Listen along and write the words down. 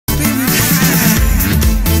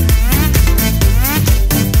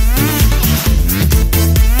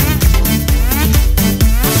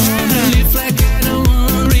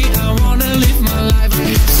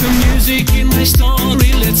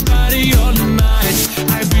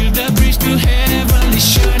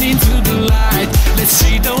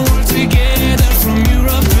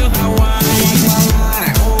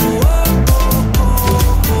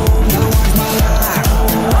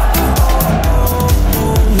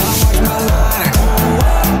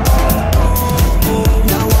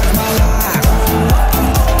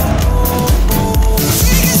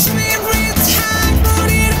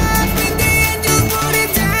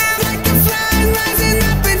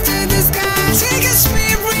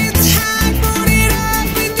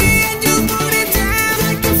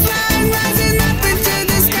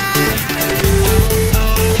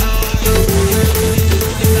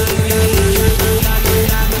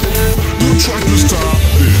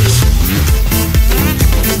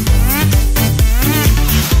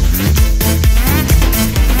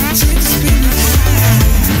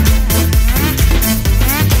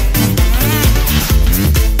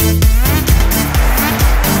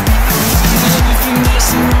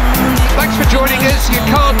joining us, you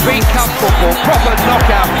can't beat cup football, proper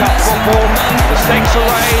knockout cup football. The stakes are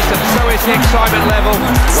raised and so is the excitement level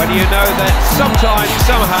when you know that sometime,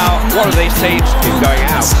 somehow, one of these teams is going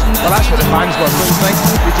out. Well, that's what the fans were, don't you think?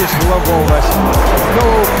 They just love all this. No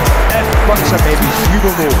if, buts or maybes, you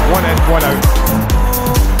will know, one in, one out.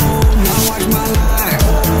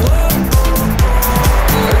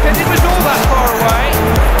 And it was all that far away.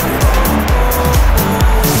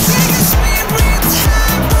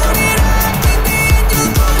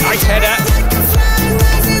 Nice header.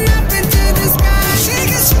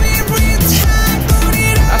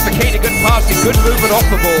 That's the key to good passing, good movement off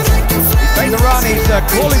the ball. He's made the run, he's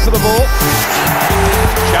crawling for the ball.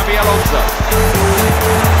 Xabi Alonso.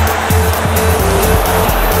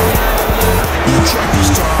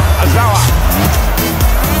 Azawa.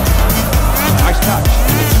 Nice touch.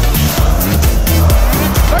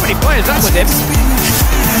 So many players up with him.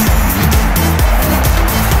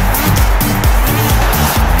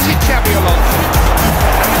 Is it Xabi Alonso?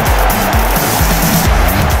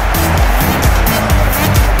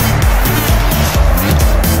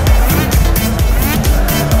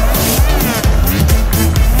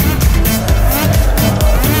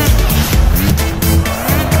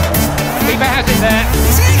 Keeper has it there.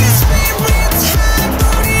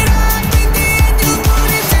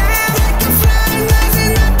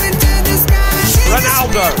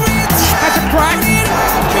 Ronaldo has a crack.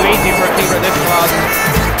 Too easy for a keeper of this class.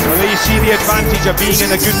 Well, there you see the advantage of being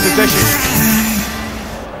in a good position.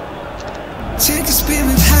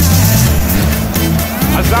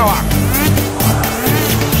 Azawa.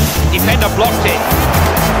 Defender blocked it.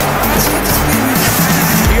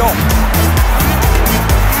 Diop.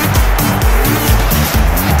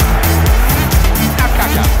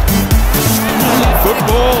 Akaka. Good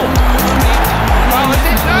ball. Well, is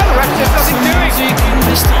it? No, the rest just nothing doing.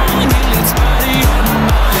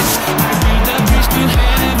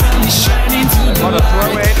 What a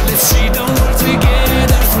throw in.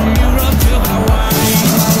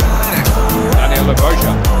 Daniel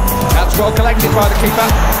Leboja. That's well collected by the keeper.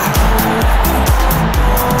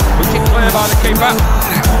 Looking clear by the keeper.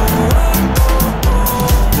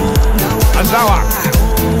 Azawa.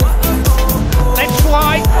 Let's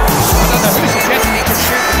fly. I don't know who suggested he could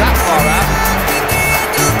shoot from that far out.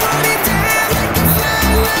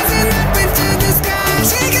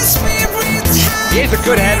 Here's a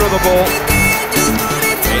good header of the ball.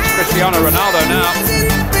 It's Cristiano Ronaldo now.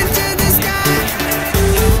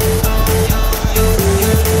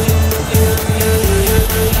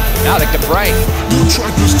 Now they can break. Needs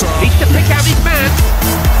to pick out his man.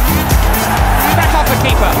 Back off the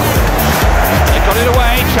keeper. They got it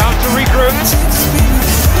away. Chance to regroup.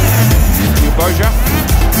 Boja.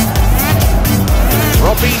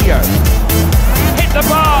 Robinho. Hit the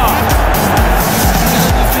bar.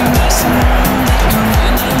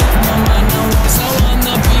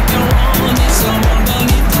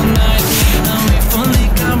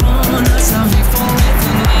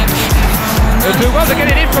 They'll do well to get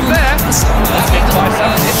it in from there. That's big twice,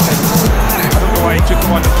 isn't it? I don't know why he took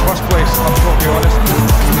him on in the first place, I'm totally honest.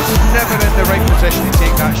 He was never in the right position to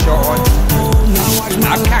take that shot on.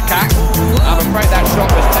 Now Kaka. I'm afraid that shot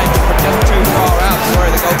was taken from just too far out.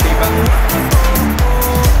 Sorry, the goalkeeper.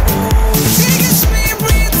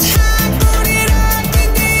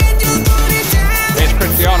 Here's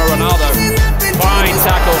Cristiano Ronaldo. Fine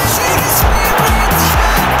tackle.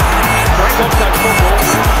 Great one-touch football.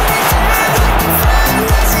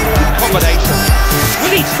 Combination.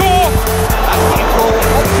 Will he score? That's what you call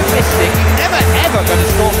optimistic. He's never ever going to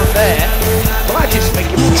score from there. Well, I just think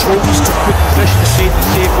it was a good position to see if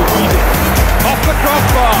we beat it. Off the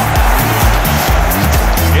crossbar.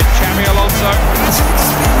 It's Xabi Alonso.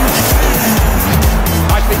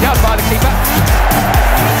 Nicely done by the keeper.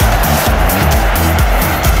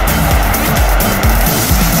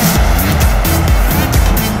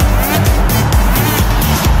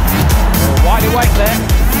 Wide awake there.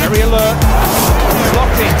 Very alert.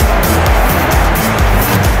 Blocked it.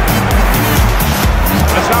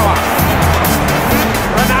 Azawa.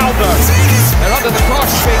 Ronaldo. They're under the cross,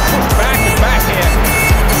 being pushed back and back here.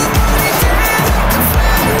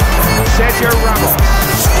 Sergio Ramos.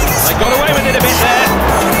 They got away with it a bit there.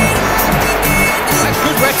 That's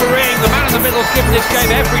good refereeing. The man in the middle's given this game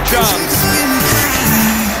every chance.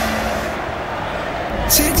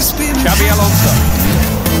 Xabi Alonso.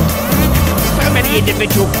 So many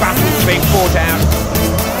individual battles being fought out.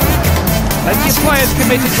 Plenty of players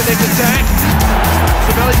committed to this attack.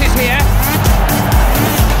 Stability's here.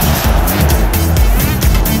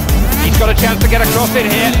 He's got a chance to get across in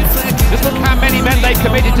here. Just look how many men they've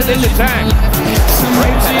committed to this attack.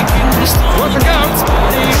 Great header. What's a go?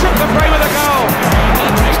 He shook the frame of the goal.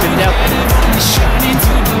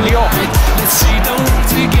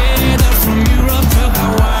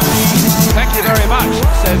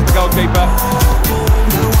 there's the goalkeeper.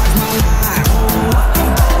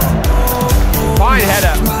 Fine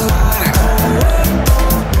header.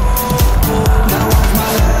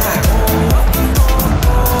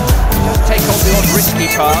 Just take on the odd risky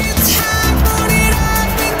pass.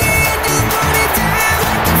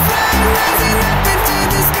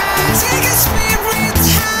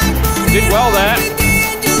 Did well there.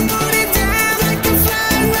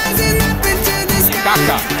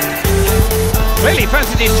 Kaka. Really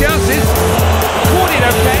fancied his chances. Caught it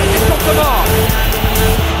okay, just off the mark.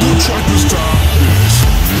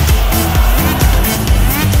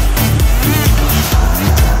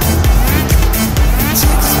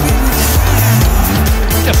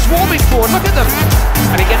 Just swarming forward, look at them.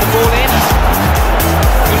 And he get the ball in.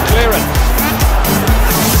 Good clearance.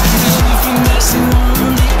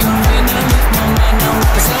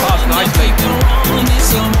 Pass nicely.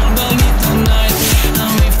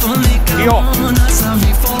 Diop.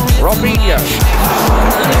 Robinho.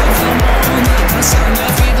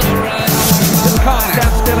 Just can't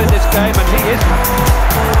stand still in this game, and he isn't.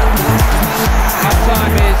 Half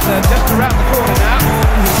time is just around the corner now.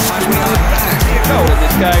 And we are back to see a goal in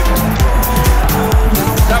this game.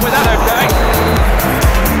 Done with that, okay?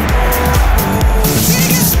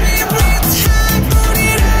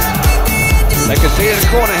 They can see it in the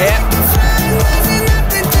corner here.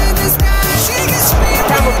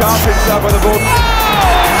 Campbell can't himself with the ball. Oh,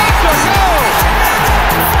 that's a goal!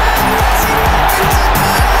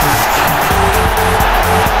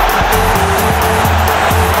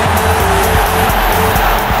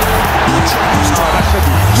 Oh, that's a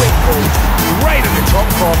quick ball. Right in the top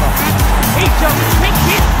corner. He just picked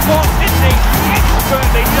his spot, didn't he?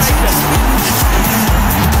 Expertly taken.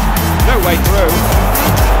 No way through.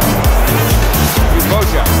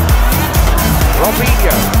 Boja.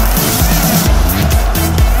 Robinho.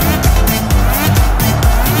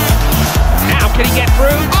 Now can he get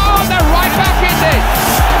through? Oh, they're right back in this.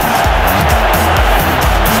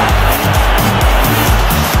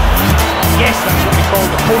 Yes, that's what we call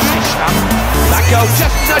the pushing stuff. That goal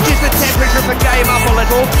just nudges the temperature of the game up a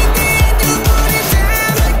little.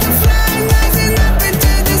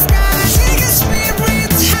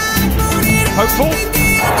 Hopeful?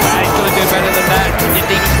 He's going to do better than that. Didn't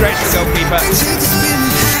even stretch the goalkeeper.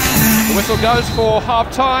 The whistle goes for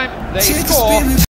half-time. They score.